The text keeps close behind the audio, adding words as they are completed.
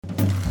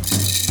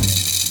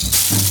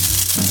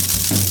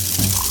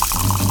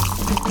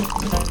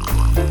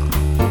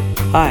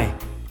Hi,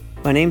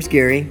 my name's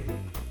Gary,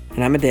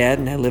 and I'm a dad,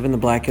 and I live in the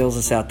Black Hills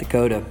of South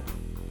Dakota.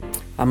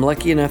 I'm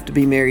lucky enough to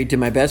be married to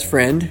my best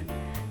friend.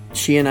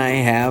 She and I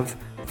have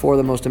 4 of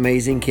the most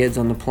amazing kids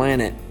on the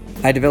planet.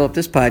 I developed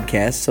this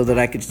podcast so that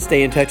I could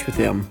stay in touch with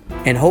them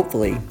and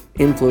hopefully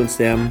influence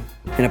them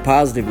in a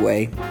positive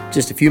way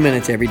just a few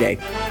minutes every day.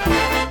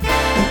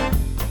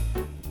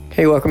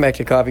 Hey, welcome back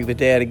to Coffee with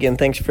Dad. Again,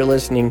 thanks for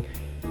listening.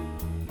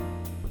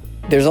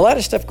 There's a lot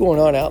of stuff going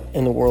on out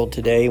in the world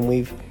today, and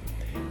we've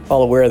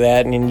all aware of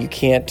that, and you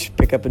can't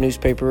pick up a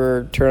newspaper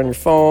or turn on your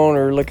phone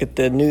or look at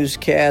the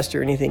newscast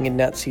or anything and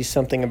not see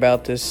something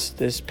about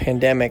this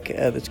pandemic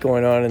that's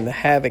going on and the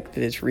havoc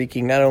that it's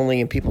wreaking not only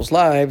in people's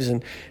lives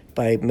and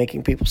by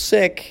making people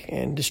sick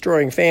and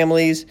destroying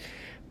families,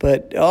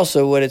 but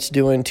also what it's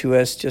doing to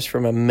us just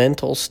from a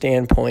mental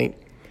standpoint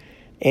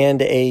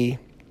and a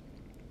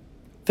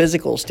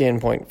physical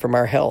standpoint from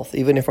our health.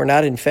 Even if we're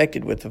not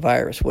infected with the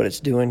virus, what it's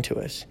doing to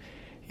us.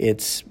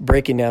 It's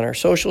breaking down our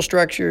social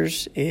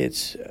structures.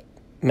 It's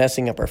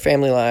messing up our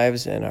family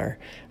lives and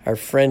our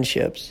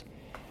friendships.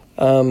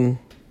 A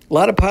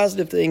lot of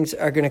positive things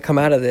are going to come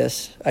out of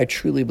this, I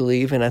truly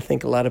believe, and I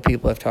think a lot of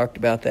people have talked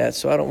about that,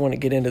 so I don't want to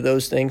get into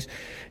those things.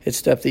 It's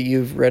stuff that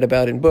you've read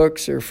about in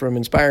books or from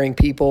inspiring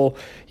people.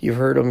 You've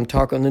heard them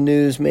talk on the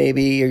news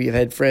maybe, or you've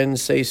had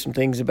friends say some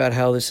things about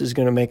how this is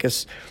going to make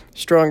us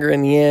stronger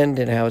in the end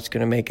and how it's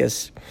going to make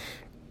us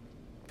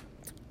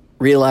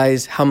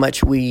realize how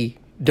much we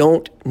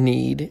don't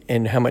need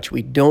and how much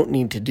we don't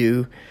need to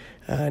do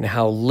and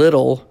how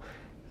little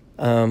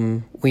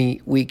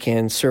we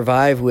can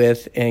survive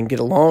with and get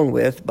along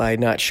with by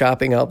not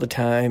shopping all the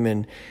time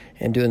and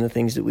doing the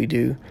things that we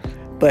do.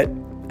 But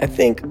I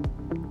think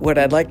what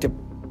I'd like to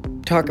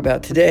talk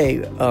about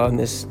today on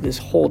this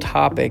whole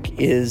topic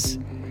is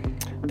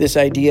this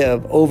idea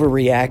of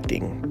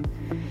overreacting.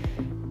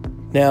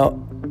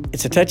 Now,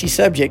 it's a touchy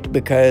subject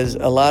because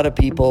a lot of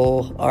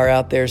people are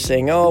out there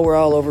saying, oh, we're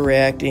all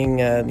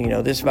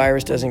overreacting. This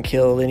virus doesn't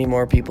kill any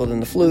more people than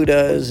the flu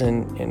does.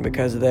 And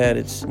because of that,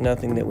 it's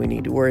nothing that we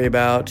need to worry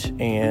about.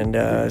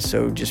 And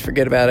so just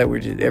forget about it.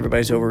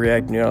 Everybody's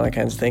overreacting and all that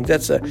kinds of things.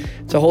 It's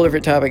a whole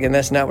different topic, and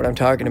that's not what I'm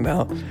talking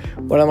about.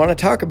 What I want to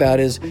talk about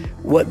is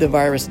what the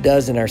virus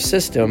does in our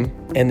system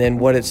and then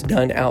what it's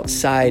done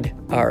outside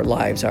our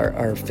lives,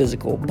 our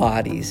physical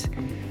bodies.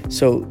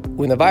 So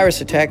when the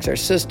virus attacks our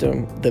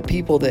system, the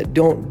people that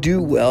don't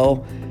do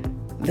well,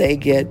 they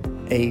get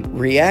a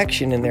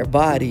reaction in their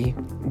body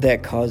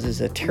that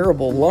causes a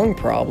terrible lung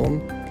problem.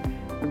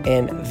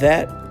 And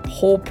that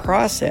whole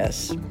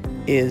process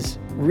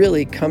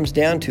really comes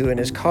down to and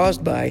is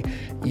caused by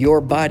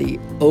your body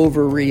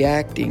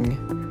overreacting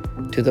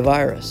to the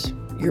virus.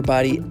 Your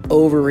body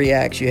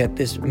overreacts. You have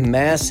this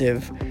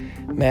massive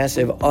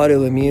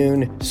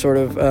autoimmune sort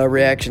of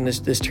reaction,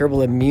 this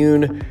terrible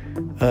immune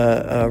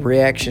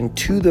reaction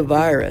to the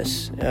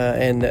virus,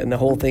 and the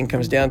whole thing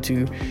comes down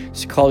to,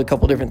 it's called a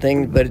couple different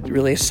things, but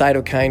really a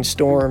cytokine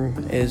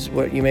storm is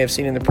what you may have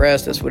seen in the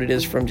press. That's what it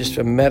is from just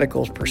a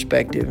medical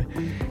perspective.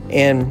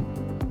 And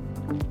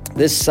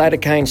this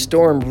cytokine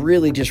storm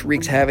really just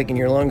wreaks havoc in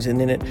your lungs, and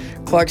then it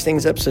clogs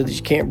things up so that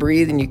you can't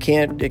breathe and you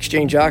can't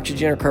exchange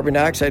oxygen or carbon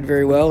dioxide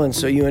very well, and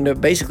so you end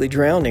up basically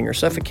drowning or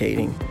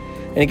suffocating.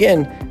 And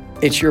again,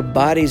 it's your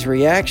body's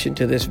reaction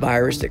to this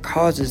virus that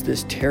causes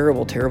this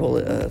terrible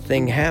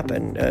thing to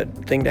happen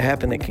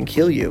that can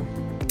kill you.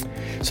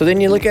 So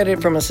then you look at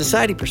it from a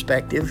society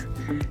perspective,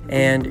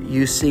 and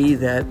you see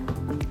that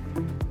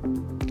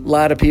a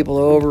lot of people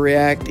are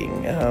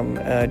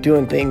overreacting,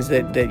 doing things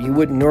that you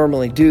wouldn't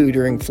normally do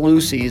during flu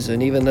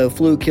season. Even though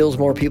flu kills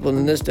more people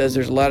than this does,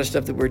 there's a lot of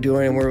stuff that we're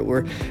doing, and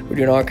we're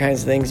doing all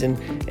kinds of things, and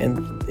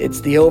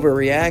it's the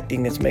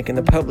overreacting that's making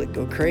the public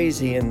go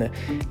crazy, and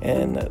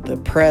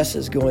the press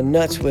is going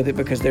nuts with it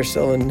because they're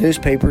selling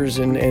newspapers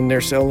and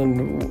they're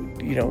selling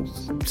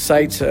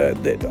sites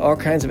that all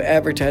kinds of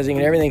advertising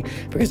and everything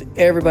because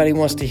everybody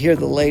wants to hear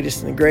the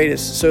latest and the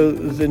greatest. So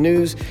the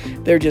news,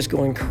 they're just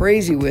going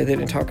crazy with it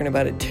and talking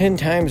about it 10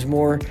 times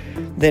more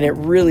than it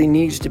really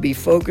needs to be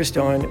focused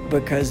on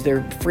because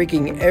they're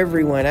freaking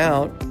everyone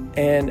out.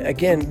 And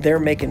again, they're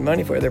making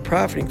money for it. They're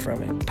profiting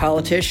from it.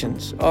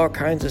 Politicians, all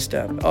kinds of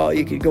stuff. Oh,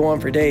 you could go on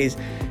for days.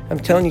 I'm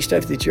telling you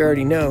stuff that you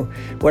already know.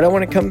 What I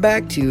want to come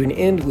back to and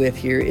end with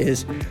here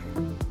is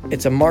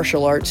it's a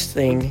martial arts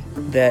thing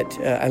that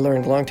I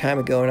learned a long time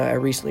ago, and I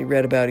recently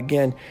read about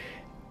again.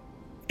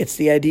 It's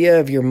the idea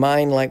of your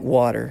mind like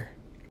water.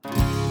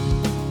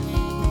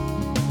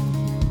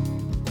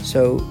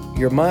 So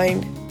your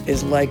mind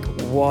is like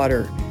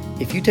water.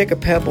 If you take a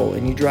pebble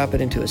and you drop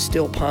it into a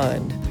still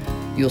pond,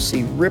 you'll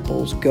see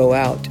ripples go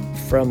out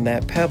from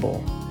that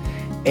pebble.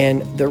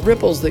 And the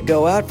ripples that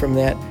go out from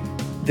that,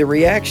 the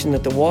reaction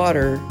that the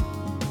water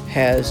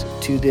has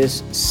to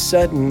this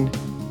sudden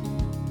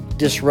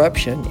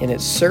disruption in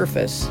its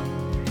surface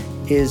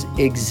is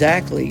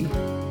exactly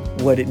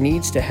what it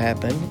needs to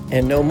happen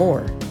and no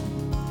more.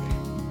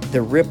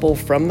 The ripple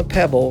from the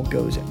pebble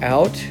goes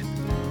out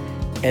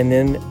and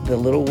then the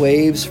little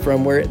waves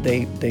from where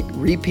they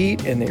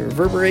repeat and they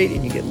reverberate,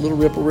 and you get a little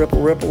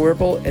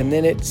ripple, and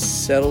then it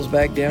settles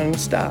back down and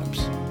stops.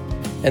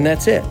 And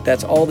that's it.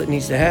 That's all that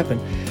needs to happen.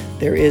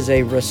 There is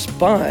a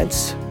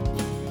response,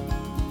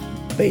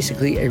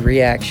 basically a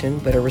reaction,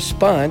 but a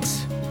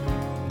response,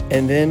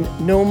 and then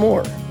no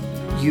more.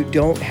 You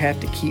don't have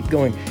to keep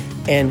going.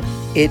 And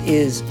it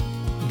is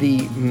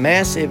the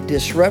massive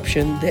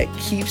disruption that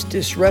keeps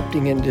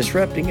disrupting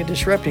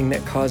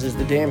that causes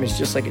the damage,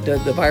 just like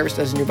the virus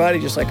does in your body,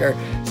 just like our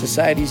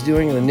society's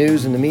doing, and the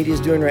news and the media is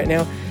doing right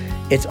now.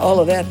 It's all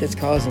of that that's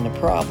causing the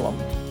problem.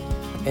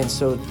 And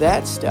so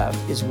that stuff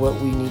is what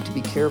we need to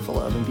be careful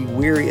of and be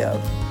weary of.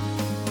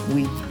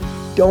 We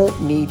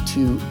don't need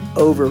to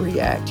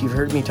overreact. You've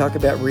heard me talk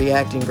about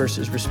reacting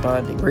versus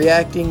responding.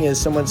 Reacting is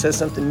someone says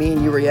something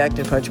mean, you react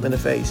and punch them in the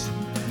face.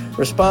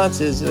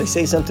 Response is they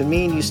say something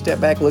mean, you step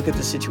back, look at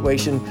the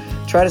situation,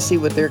 try to see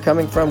what they're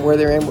coming from, where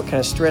they're in, what kind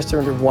of stress they're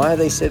under, why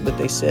they said what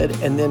they said,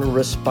 and then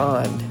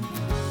respond.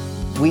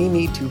 We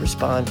need to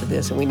respond to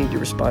this, and we need to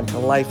respond to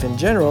life in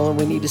general, and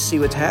we need to see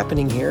what's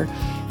happening here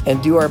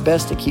and do our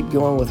best to keep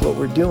going with what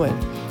we're doing.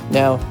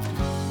 Now,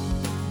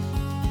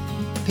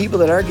 people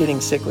that are getting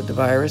sick with the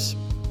virus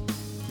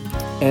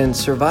and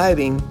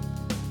surviving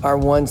are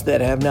ones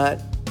that have not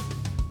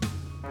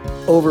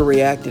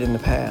overreacted in the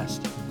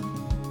past.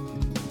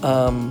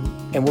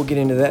 And we'll get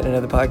into that in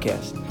another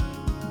podcast.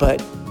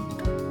 But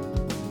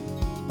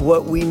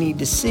what we need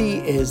to see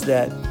is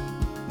that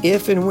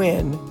if and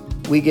when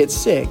we get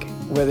sick,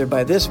 whether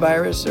by this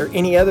virus or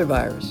any other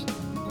virus,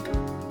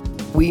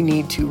 we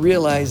need to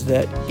realize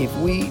that if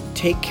we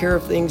take care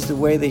of things the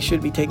way they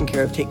should be taken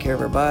care of, take care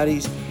of our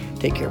bodies,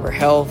 take care of our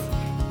health,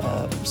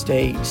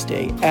 stay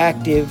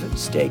active,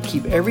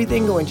 keep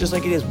everything going just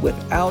like it is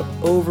without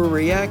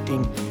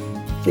overreacting,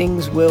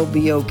 things will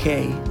be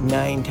okay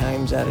 9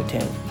 times out of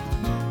 10.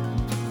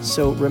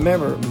 So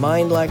remember,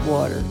 mind like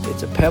water.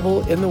 It's a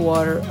pebble in the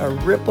water, a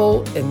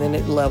ripple, and then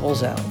it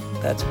levels out.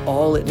 That's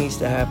all that needs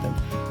to happen.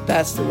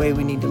 That's the way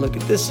we need to look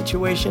at this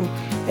situation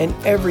and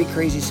every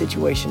crazy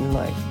situation in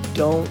life.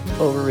 Don't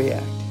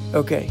overreact.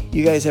 Okay,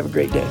 you guys have a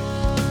great day.